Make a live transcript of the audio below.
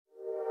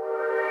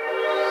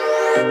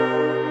I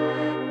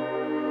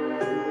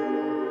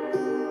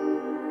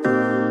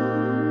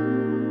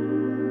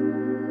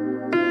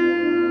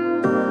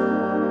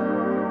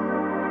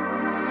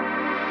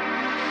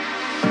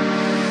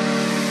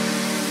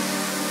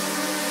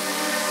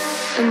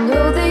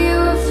know that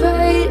you're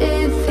afraid,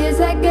 it feels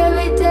like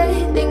every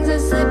day things are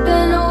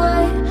slipping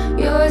away,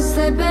 you're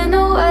slipping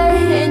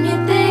away. And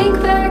you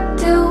think back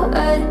to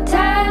a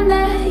time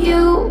that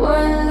you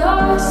were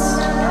lost.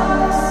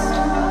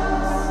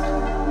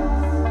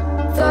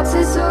 Thoughts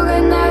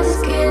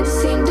disorganized, can't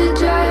seem to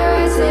dry your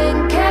eyes,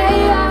 and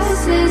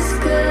chaos is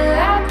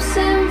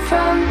collapsing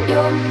from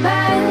your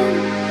mind.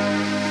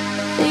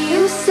 And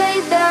you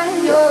say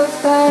that you're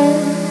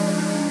fine,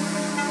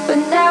 but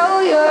now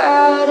you're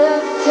out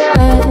of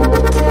time.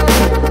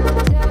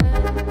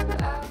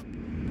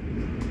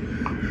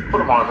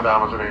 Goedemorgen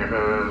dames en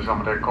heren,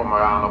 zometeen komen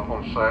we aan op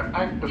onze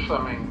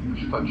eindbestemming,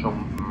 station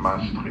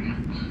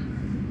Maastricht.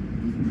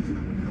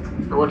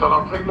 U wordt dan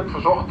ook vriendelijk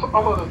verzocht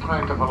alle de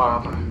trein te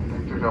verlaten.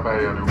 Denkt u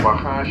daarbij aan uw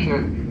bagage.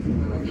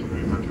 En wensen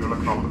u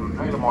natuurlijk nog een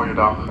hele mooie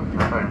dag en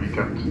een fijn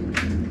weekend.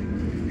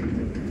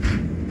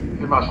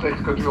 In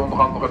Maastricht kunt u onder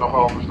andere nog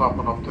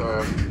overstappen op de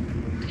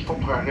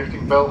stoptrein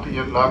richting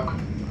België, Luik.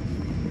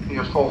 Die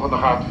als volgende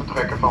gaat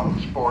vertrekken van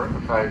spoor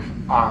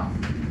 5A.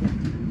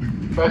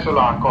 Wij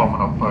zullen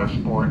aankomen op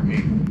spoor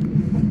 1.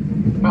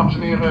 Dames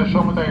en heren,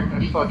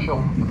 zometeen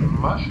station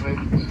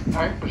Maastricht,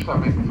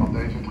 eindbestemming van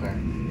deze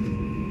trein.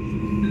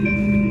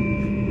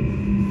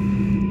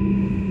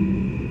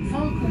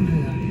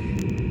 Valkenburg.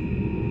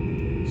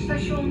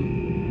 Station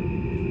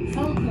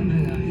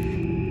Valkenburg.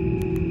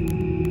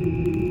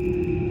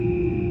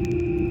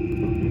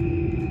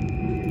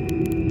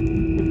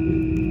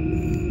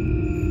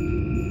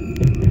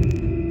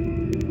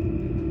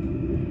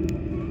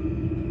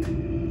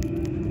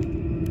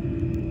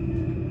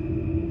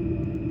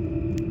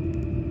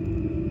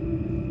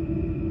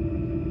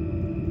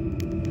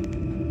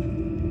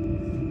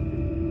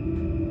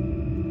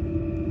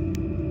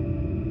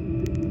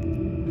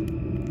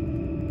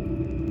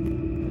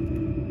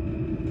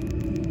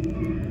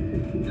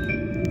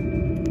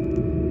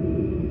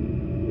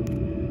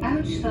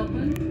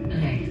 Uitstappen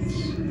rechts.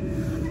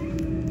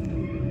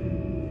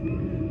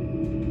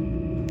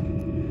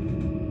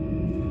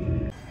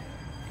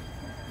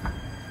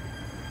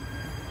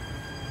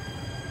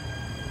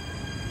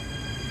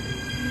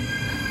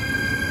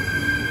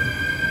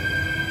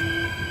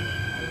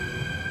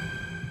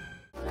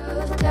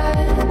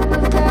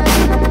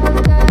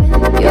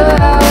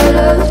 You're out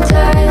of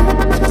time.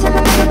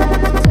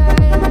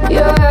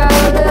 You're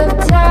out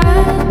of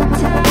time.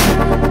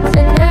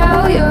 And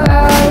now you're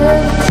out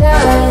of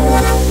time.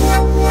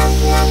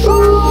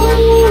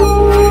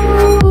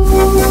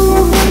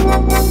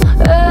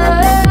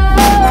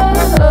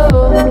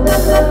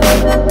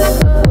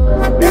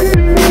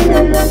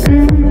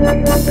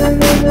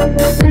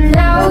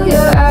 Now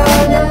you're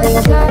out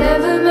of time.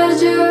 Never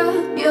measure up,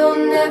 you'll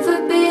never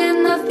be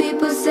enough.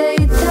 People say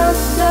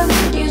tough love,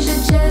 you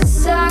should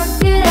just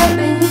suck it up.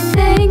 And you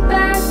think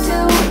back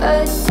to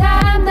a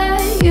time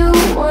that you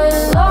were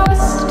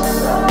lost.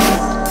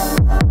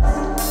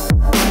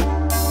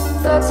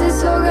 Thoughts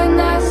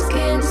disorganized,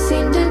 can't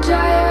seem to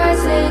dry your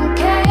eyes, and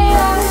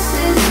chaos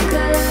is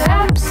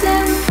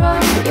collapsing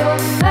from your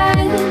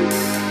mind.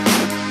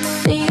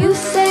 And you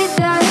say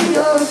that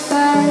you're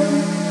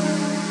fine,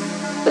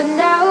 but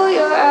now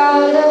you're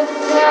out of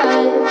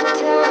time.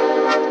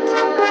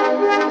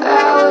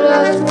 Out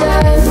of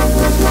time.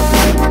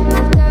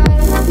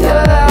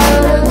 You're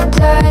out of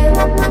time.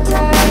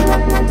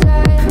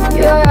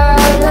 You're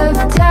out of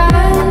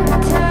time.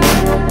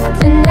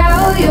 And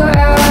now you're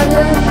out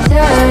of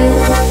time.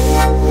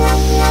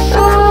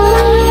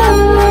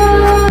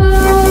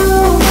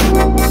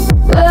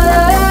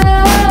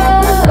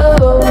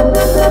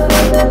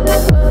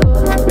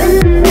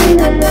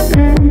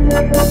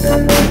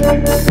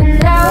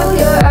 Now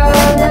you're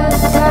out of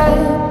time.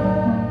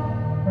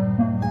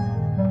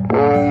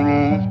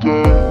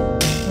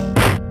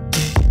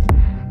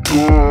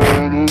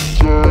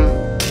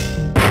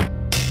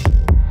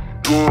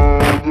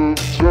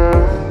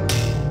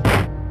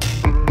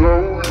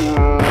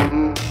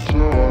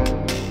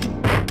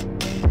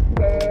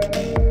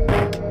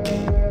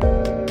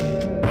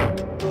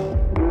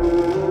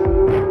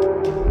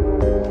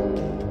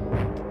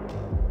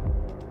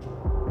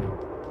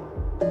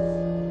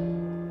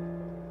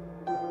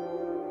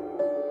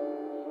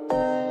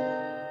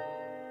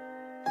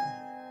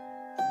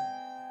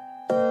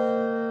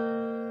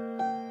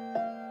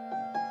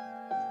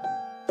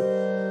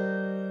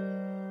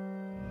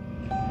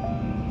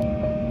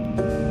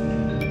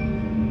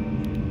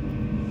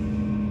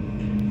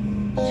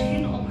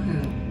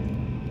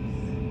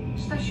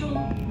 Station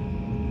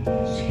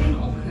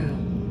Klimmen-Ransdaal.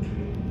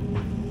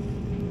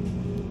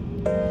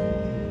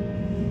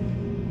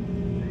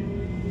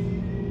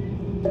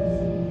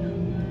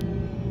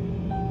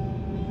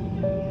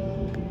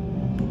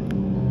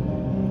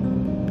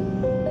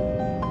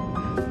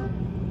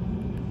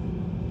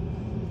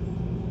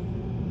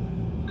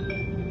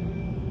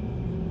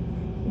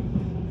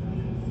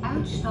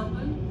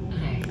 Uitstappen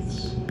rechts.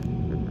 rechts.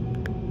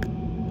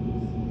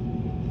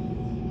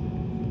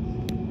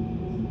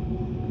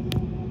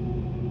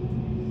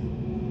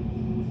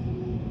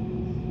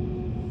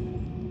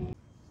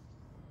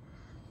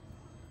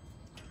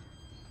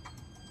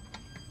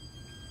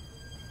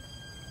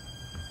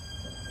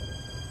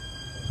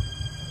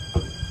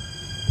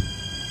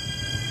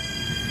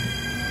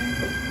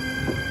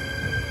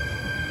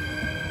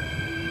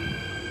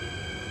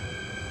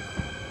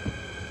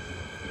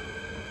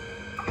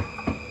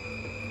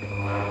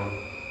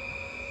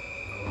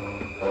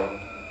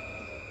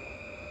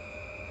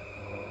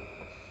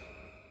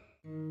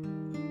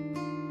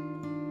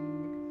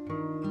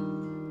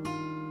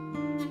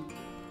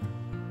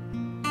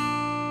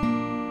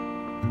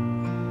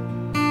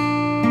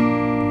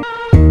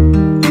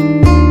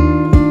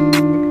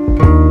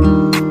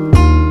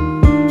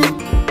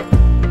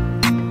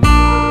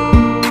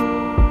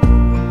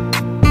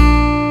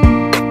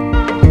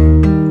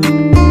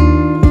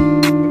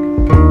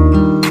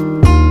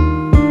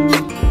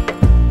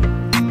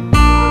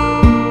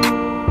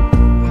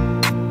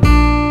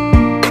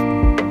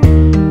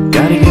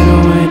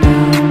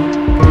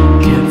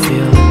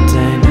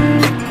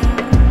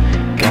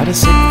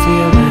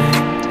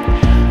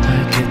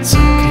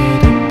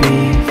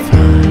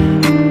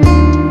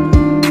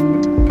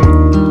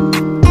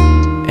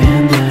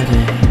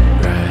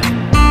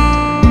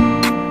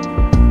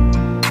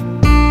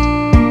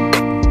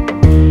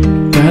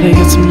 Gotta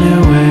get some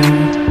new air,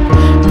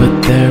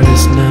 but there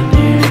is none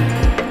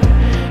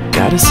here.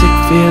 Got a sick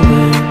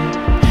feeling